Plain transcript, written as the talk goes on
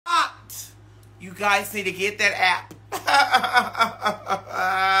You guys need to get that app.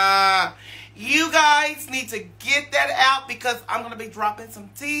 You guys need to get that app because I'm going to be dropping some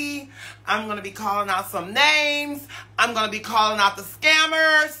tea. I'm going to be calling out some names. I'm going to be calling out the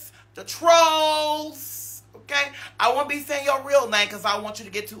scammers, the trolls. Okay? I won't be saying your real name because I want you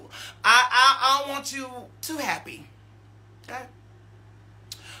to get too... I don't want you too happy. Okay?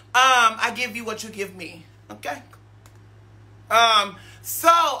 I give you what you give me. Okay? So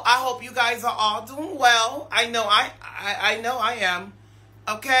I hope you guys are all doing well. I know I am.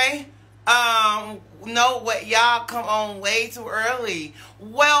 Okay? No, what y'all come on way too early.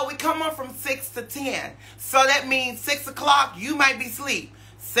 Well, we come on from 6 to 10. So that means 6 o'clock, you might be asleep.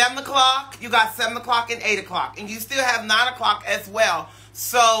 7 o'clock, you got 7 o'clock and 8 o'clock. And you still have 9 o'clock as well.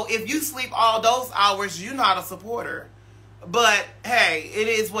 So if you sleep all those hours, you're not a supporter. But hey, it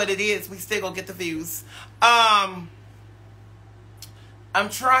is what it is. We still gonna get the views. I'm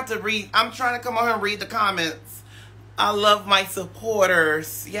trying to come on here and read the comments. I love my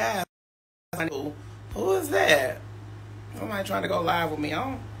supporters. Yeah. Who is that? Somebody trying to go live with me. I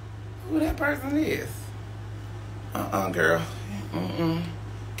don't know who that person is. Girl.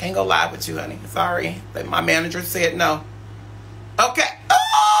 Can't go live with you, honey. Sorry. My manager said no. Okay. Who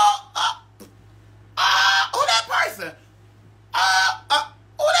that person? Who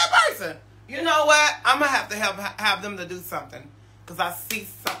that person? You know what? I'm going to have to have them to do something. Because I see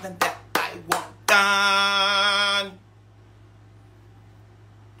something that I want done.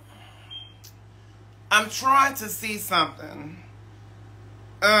 I'm trying to see something.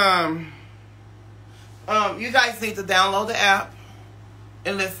 You guys need to download the app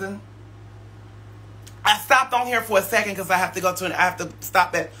and listen. I stopped on here for a second because I have to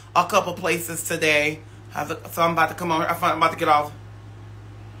stop at a couple places today. So I'm about to come on here. I'm about to get off.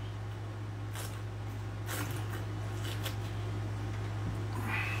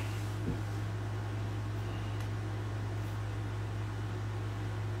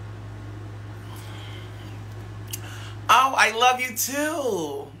 Oh, I love you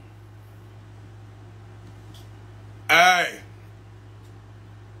too. Hey.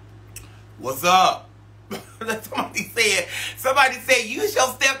 What's up? Somebody said, use your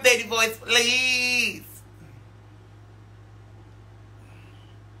stepdaddy voice, please.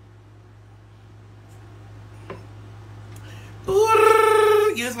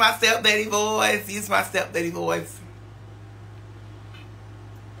 Ooh, use my stepdaddy voice. Use my stepdaddy voice.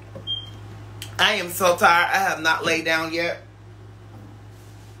 I am so tired. I have not laid down yet.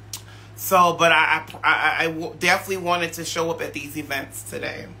 So, but I definitely wanted to show up at these events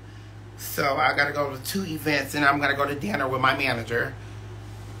today. So I got to go to 2 events and I'm going to go to dinner with my manager.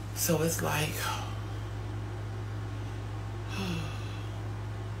 So it's like,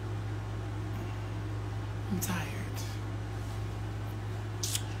 I'm tired.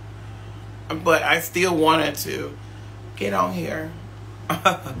 But I still wanted to get on here.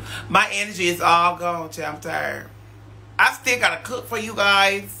 My energy is all gone, child. I'm tired. I still gotta cook for you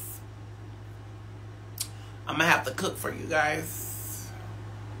guys. I'm gonna have to cook for you guys.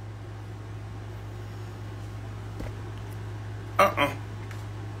 I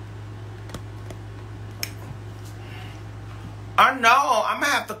know. I'm gonna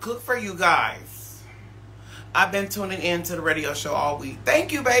have to cook for you guys. I've been tuning in to the radio show all week.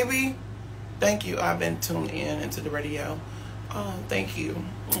 Thank you, baby. Thank you. I've been tuning into the radio. Oh, thank you.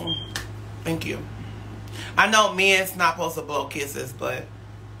 Thank you. I know men's not supposed to blow kisses, but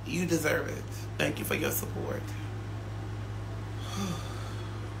you deserve it. Thank you for your support.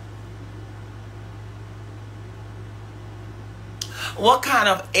 What kind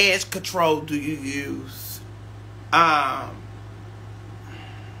of edge control do you use?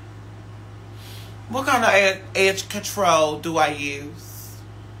 What kind of edge control do I use?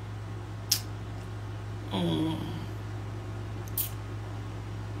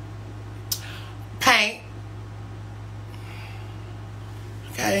 Paint.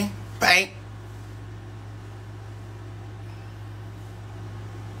 Okay, paint.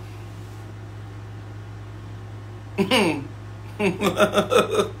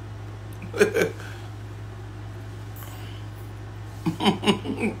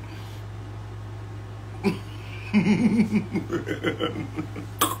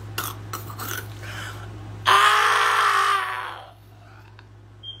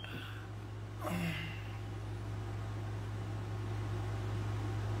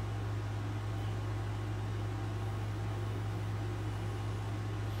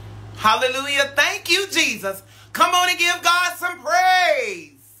 Hallelujah. Thank you, Jesus. Come on and give God some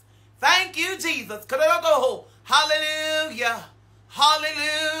praise. Thank you, Jesus. Hallelujah.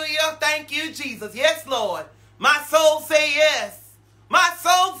 Hallelujah. Thank you, Jesus. Yes, Lord. My soul say yes. My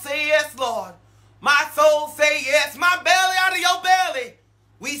soul say yes, Lord.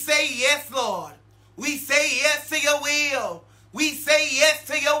 say yes, Lord. We say yes to your will. We say yes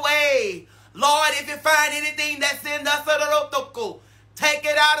to your way. Lord, if you find anything that's in us, take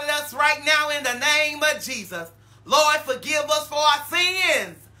it out of us right now in the name of Jesus. Lord, forgive us for our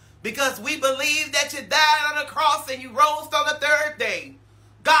sins, because we believe that you died on the cross and you rose on the third day.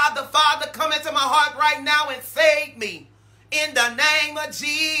 God the Father, come into my heart right now and save me in the name of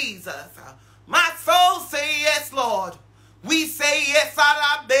Jesus. My soul say yes, Lord. We say yes out of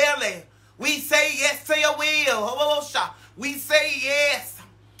our belly. We say yes to your will. We say yes.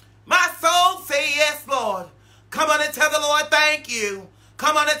 My soul say yes, Lord. Come on and tell the Lord thank you.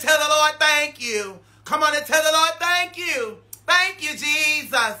 Come on and tell the Lord thank you. Come on and tell the Lord thank you. Thank you,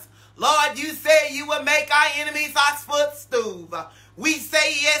 Jesus. Lord, you say you will make our enemies our footstool. We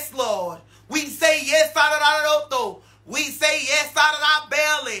say yes, Lord. We say yes out of our roto. We say yes out of our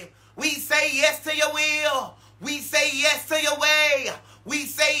belly. We say yes to your will. We say yes to your way. We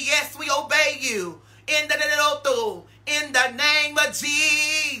say yes, we obey you. In the name of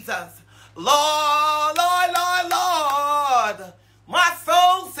Jesus. Lord, Lord, Lord, Lord. My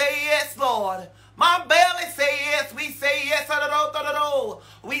soul say yes, Lord. My belly say yes. We say yes.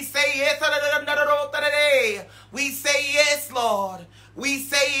 We say yes. We say yes, Lord. We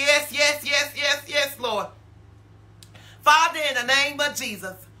say yes, yes, yes, yes, yes, Lord. Father, in the name of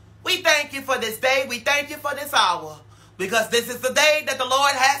Jesus, we thank you for this day. We thank you for this hour, because this is the day that the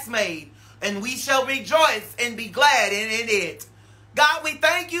Lord has made, and we shall rejoice and be glad in it. God, we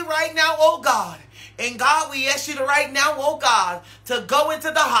thank you right now, oh God. And God, we ask you to right now, oh God, to go into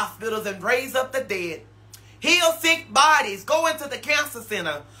the hospitals and raise up the dead. Heal sick bodies. Go into the cancer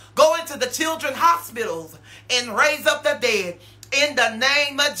center. Go into the children's hospitals and raise up the dead in the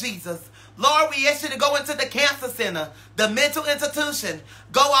name of Jesus. Lord, we ask you to go into the cancer center, the mental institution.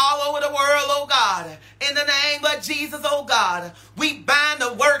 Go all over the world, oh God. In the name of Jesus, oh God. We bind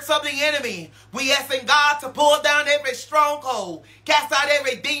the works of the enemy. We asking God to pull down every stronghold. Cast out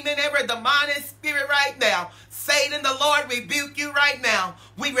every demon, every demonic spirit right now. Satan, the Lord, rebuke you right now.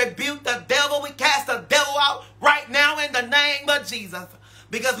 We rebuke the devil. We cast the devil out right now in the name of Jesus.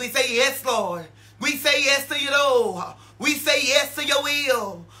 Because we say yes, Lord. We say yes to you, Lord. We say yes to your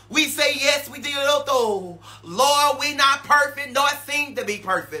will. We say yes, we do it, Lord, we not perfect, nor seem to be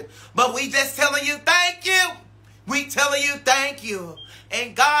perfect. But we just telling you thank you. We telling you thank you.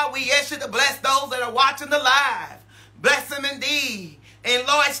 And God, we ask you to bless those that are watching the live. Bless them indeed. And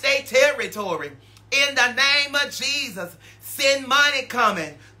Lord, stay territory. In the name of Jesus, send money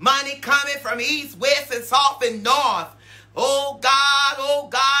coming. Money coming from east, west, and south, and north. Oh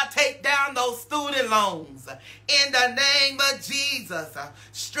God, take down those student loans. In the name of Jesus,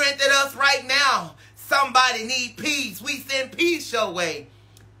 strengthen us right now. Somebody need peace. We send peace your way.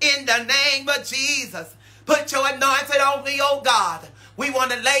 In the name of Jesus, put your anointing on me, oh God. We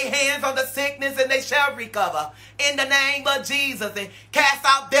want to lay hands on the sickness and they shall recover. In the name of Jesus, and cast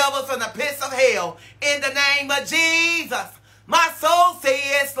out devils from the pits of hell. In the name of Jesus, my soul say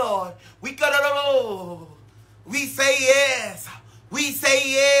yes, Lord. We say yes. We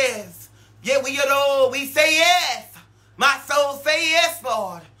say yes. Yeah, we say yes. My soul say yes,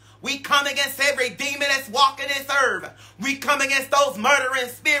 Lord. We come against every demon that's walking this earth. We come against those murdering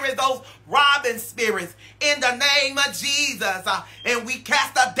spirits, those robbing spirits, in the name of Jesus. And we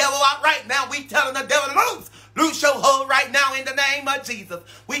cast the devil out right now. We telling the devil to loose. Loose your hold right now in the name of Jesus.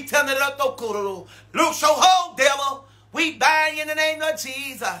 We telling it up to loose your hold, devil. We bind you in the name of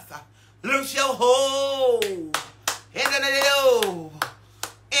Jesus. Loose your hold. In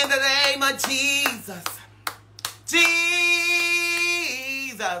the name of Jesus. Jesus.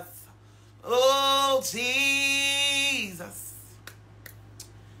 Oh, Jesus.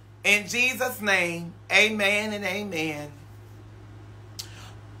 In Jesus' name, amen and amen.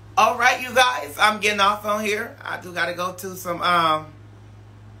 All right, you guys, I'm getting off on here. I do got to go to some, I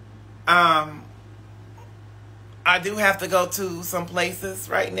do have to go to some places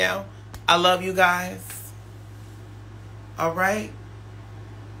right now. I love you guys. All right.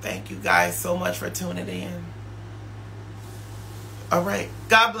 Thank you guys so much for tuning in. All right.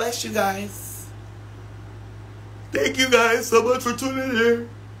 God bless you guys. Thank you guys so much for tuning in.